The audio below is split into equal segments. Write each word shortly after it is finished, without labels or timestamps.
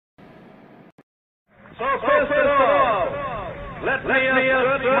So first of all, let me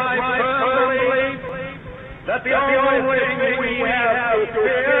assert my firm belief that the only thing we have to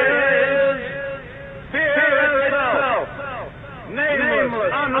fear is fear itself.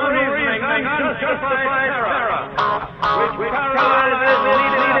 Nameless, unreasoning, unjustified terror, which paralyzes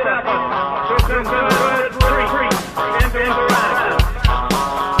needed effort to convert retreat into interaction.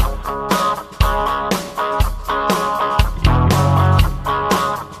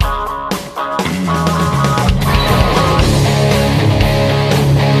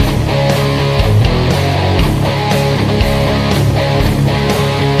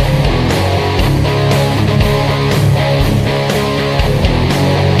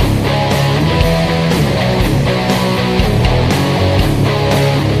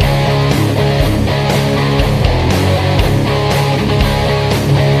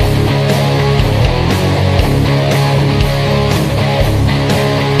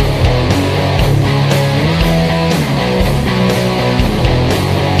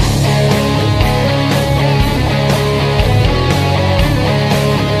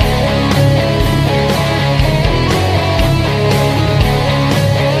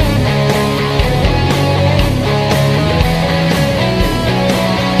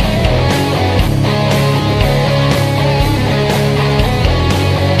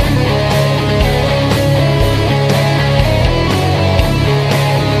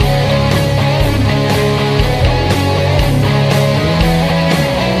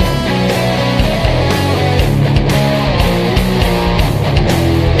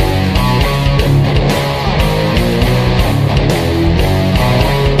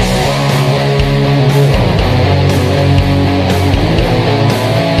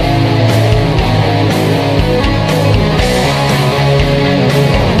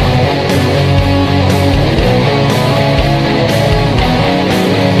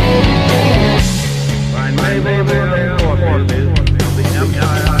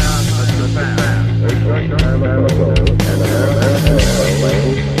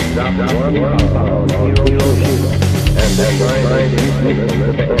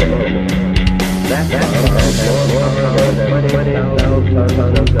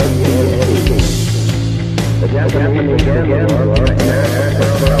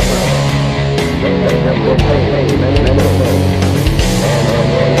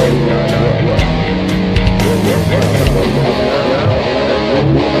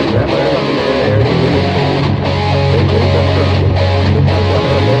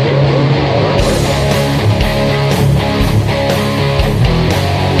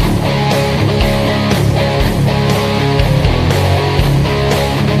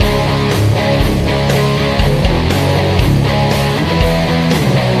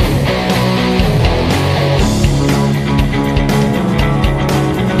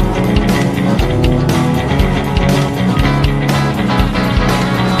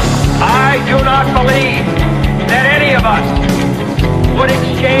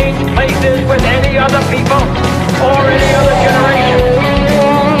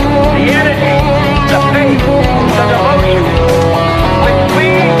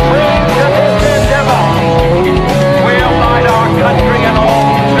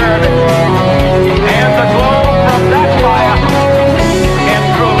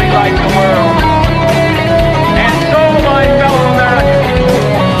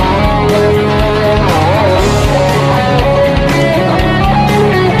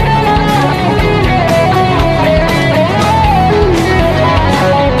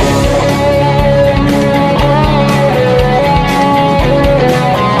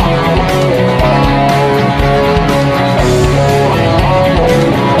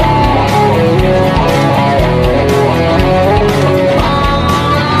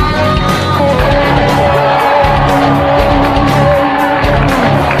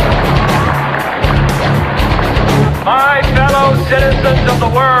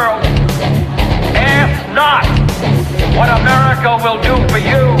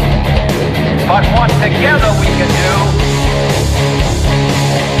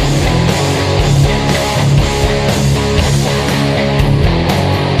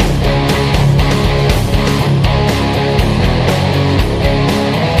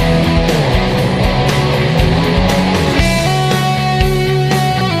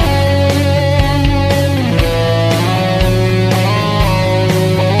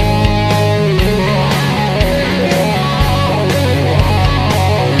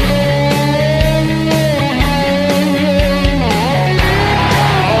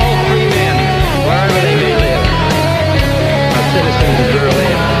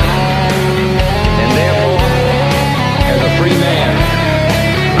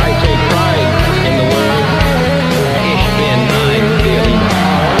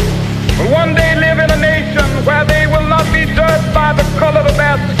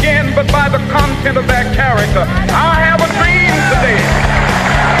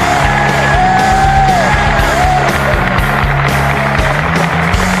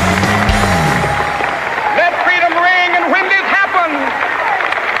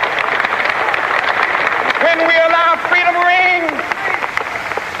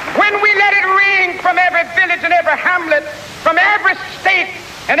 every hamlet, from every state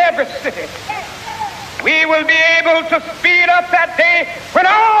and every city. We will be able to speed up that day when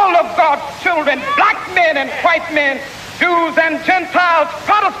all of God's children, black men and white men, Jews and Gentiles,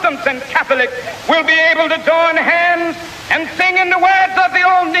 Protestants and Catholics, will be able to join hands and sing in the words of the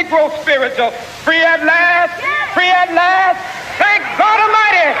old Negro spiritual, free at last, free at last. Thank God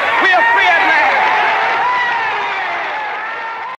Almighty, we are free